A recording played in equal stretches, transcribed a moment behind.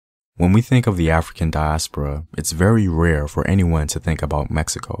When we think of the African diaspora, it's very rare for anyone to think about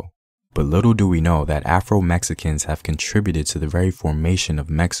Mexico. But little do we know that Afro-Mexicans have contributed to the very formation of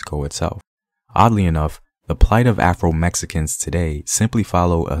Mexico itself. Oddly enough, the plight of Afro-Mexicans today simply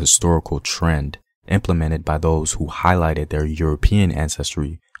follow a historical trend implemented by those who highlighted their European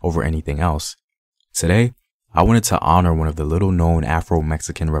ancestry over anything else. Today, I wanted to honor one of the little-known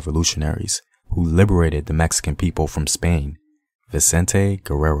Afro-Mexican revolutionaries who liberated the Mexican people from Spain, Vicente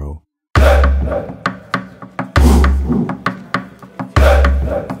Guerrero.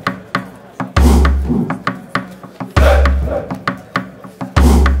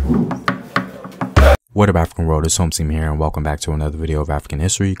 What up, African world? It's Homeseam here, and welcome back to another video of African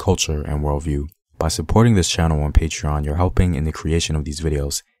history, culture, and worldview. By supporting this channel on Patreon, you're helping in the creation of these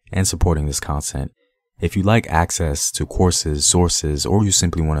videos and supporting this content. If you like access to courses, sources, or you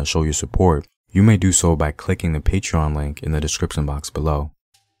simply want to show your support, you may do so by clicking the Patreon link in the description box below.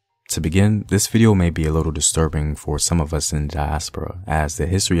 To begin, this video may be a little disturbing for some of us in the diaspora, as the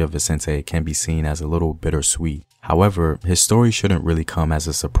history of Vicente can be seen as a little bittersweet. However, his story shouldn't really come as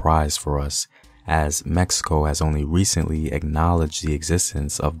a surprise for us, as Mexico has only recently acknowledged the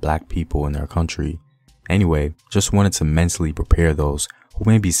existence of black people in their country. Anyway, just wanted to mentally prepare those who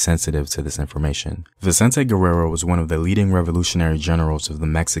may be sensitive to this information. Vicente Guerrero was one of the leading revolutionary generals of the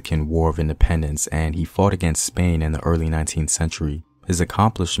Mexican War of Independence, and he fought against Spain in the early 19th century. His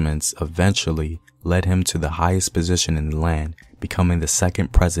accomplishments eventually led him to the highest position in the land, becoming the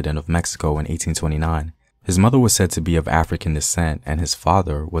second president of Mexico in 1829. His mother was said to be of African descent, and his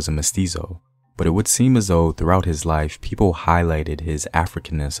father was a mestizo. But it would seem as though throughout his life, people highlighted his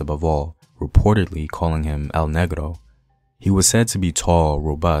Africanness above all, reportedly calling him El Negro. He was said to be tall,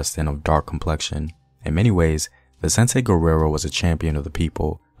 robust, and of dark complexion. In many ways, Vicente Guerrero was a champion of the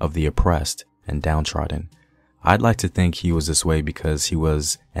people, of the oppressed and downtrodden. I'd like to think he was this way because he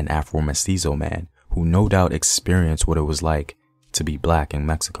was an Afro-Mestizo man who no doubt experienced what it was like to be black in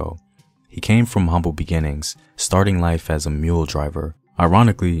Mexico. He came from humble beginnings, starting life as a mule driver.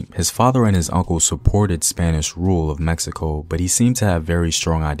 Ironically, his father and his uncle supported Spanish rule of Mexico, but he seemed to have very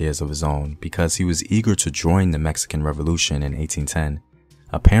strong ideas of his own because he was eager to join the Mexican Revolution in 1810.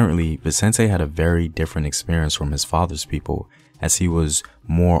 Apparently, Vicente had a very different experience from his father's people, as he was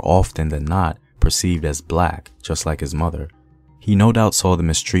more often than not perceived as black, just like his mother. He no doubt saw the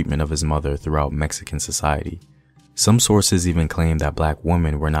mistreatment of his mother throughout Mexican society. Some sources even claim that black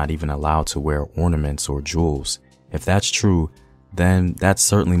women were not even allowed to wear ornaments or jewels. If that's true, then that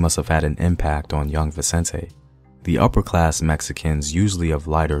certainly must have had an impact on young Vicente. The upper-class Mexicans, usually of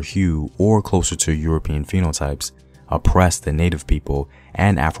lighter hue or closer to European phenotypes, oppressed the native people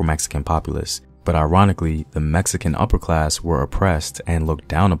and Afro-Mexican populace. But ironically, the Mexican upper class were oppressed and looked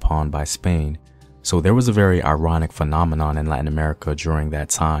down upon by Spain. So there was a very ironic phenomenon in Latin America during that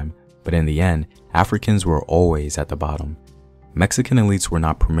time, but in the end, Africans were always at the bottom. Mexican elites were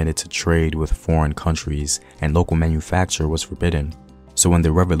not permitted to trade with foreign countries, and local manufacture was forbidden. So when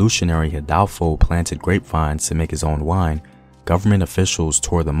the revolutionary Hidalgo planted grapevines to make his own wine, government officials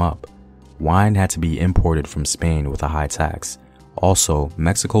tore them up. Wine had to be imported from Spain with a high tax. Also,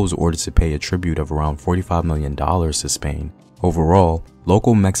 Mexico was ordered to pay a tribute of around $45 million to Spain. Overall,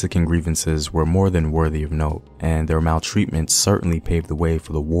 local Mexican grievances were more than worthy of note, and their maltreatment certainly paved the way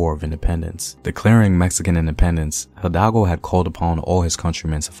for the War of Independence. Declaring Mexican independence, Hidalgo had called upon all his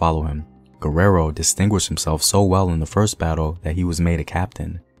countrymen to follow him. Guerrero distinguished himself so well in the first battle that he was made a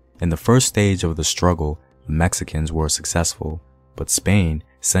captain. In the first stage of the struggle, the Mexicans were successful, but Spain,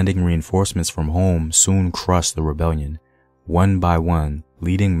 sending reinforcements from home, soon crushed the rebellion. One by one,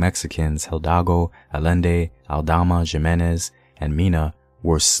 leading Mexicans Hidalgo, Allende, Aldama, Jimenez, and Mina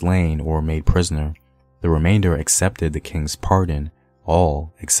were slain or made prisoner. The remainder accepted the king's pardon,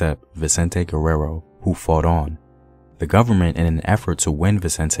 all except Vicente Guerrero, who fought on. The government, in an effort to win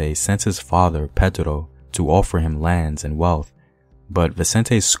Vicente, sent his father, Pedro, to offer him lands and wealth. But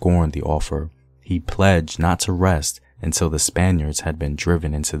Vicente scorned the offer. He pledged not to rest until the Spaniards had been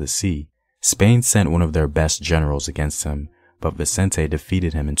driven into the sea. Spain sent one of their best generals against him, but Vicente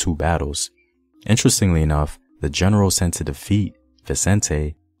defeated him in 2 battles. Interestingly enough, the general sent to defeat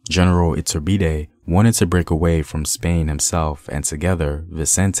Vicente, General Iturbide, wanted to break away from Spain himself, and together,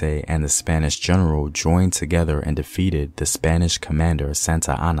 Vicente and the Spanish general joined together and defeated the Spanish commander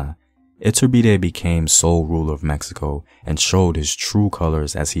Santa Anna. Iturbide became sole ruler of Mexico and showed his true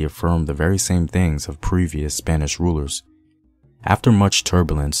colors as he affirmed the very same things of previous Spanish rulers. After much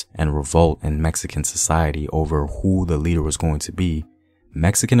turbulence and revolt in Mexican society over who the leader was going to be,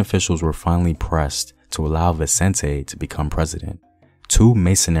 Mexican officials were finally pressed to allow Vicente to become president. 2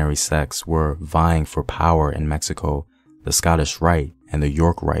 Masonry sects were vying for power in Mexico, the Scottish Rite and the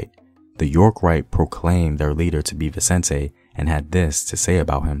York Rite. The York right proclaimed their leader to be Vicente and had this to say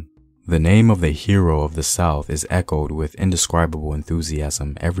about him. The name of the hero of the South is echoed with indescribable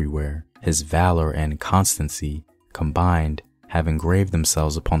enthusiasm everywhere. His valor and constancy combined have engraved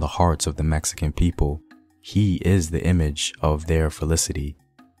themselves upon the hearts of the Mexican people. He is the image of their felicity.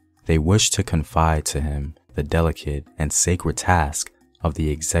 They wish to confide to him the delicate and sacred task of the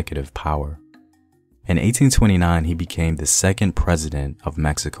executive power. In 1829, he became the second president of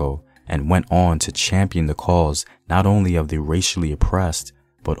Mexico and went on to champion the cause not only of the racially oppressed,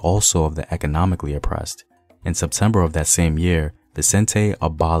 but also of the economically oppressed. In September of that same year, Vicente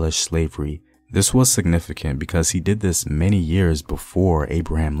abolished slavery. This was significant because he did this many years before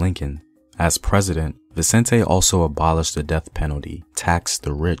Abraham Lincoln. As president, Vicente also abolished the death penalty, taxed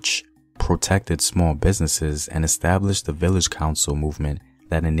the rich, protected small businesses, and established the village council movement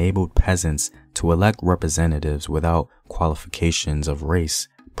that enabled peasants to elect representatives without qualifications of race,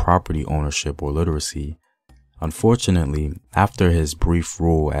 property ownership, or literacy. Unfortunately, after his brief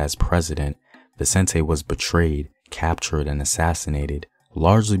rule as president, Vicente was betrayed, captured, and assassinated,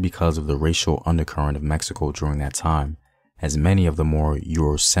 largely because of the racial undercurrent of Mexico during that time, as many of the more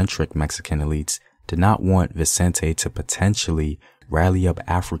Eurocentric Mexican elites did not want Vicente to potentially rally up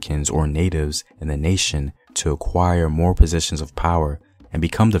Africans or natives in the nation to acquire more positions of power and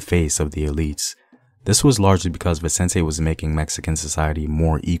become the face of the elites. This was largely because Vicente was making Mexican society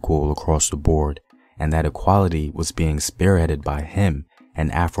more equal across the board, and that equality was being spearheaded by him, an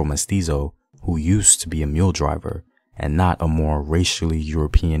Afro-Mestizo who used to be a mule driver, and not a more racially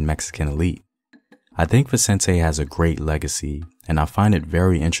European Mexican elite. I think Vicente has a great legacy, and I find it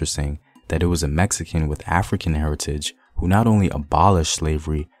very interesting that it was a Mexican with African heritage who not only abolished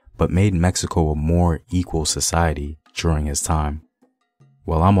slavery, but made Mexico a more equal society during his time.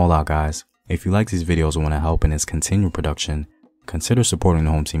 Well, I'm all out, guys. If you like these videos and want to help in its continued production, consider supporting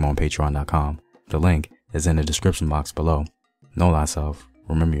the home team on patreon.com. The link is in the description box below. Know thyself.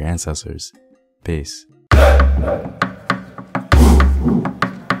 Remember your ancestors. Peace.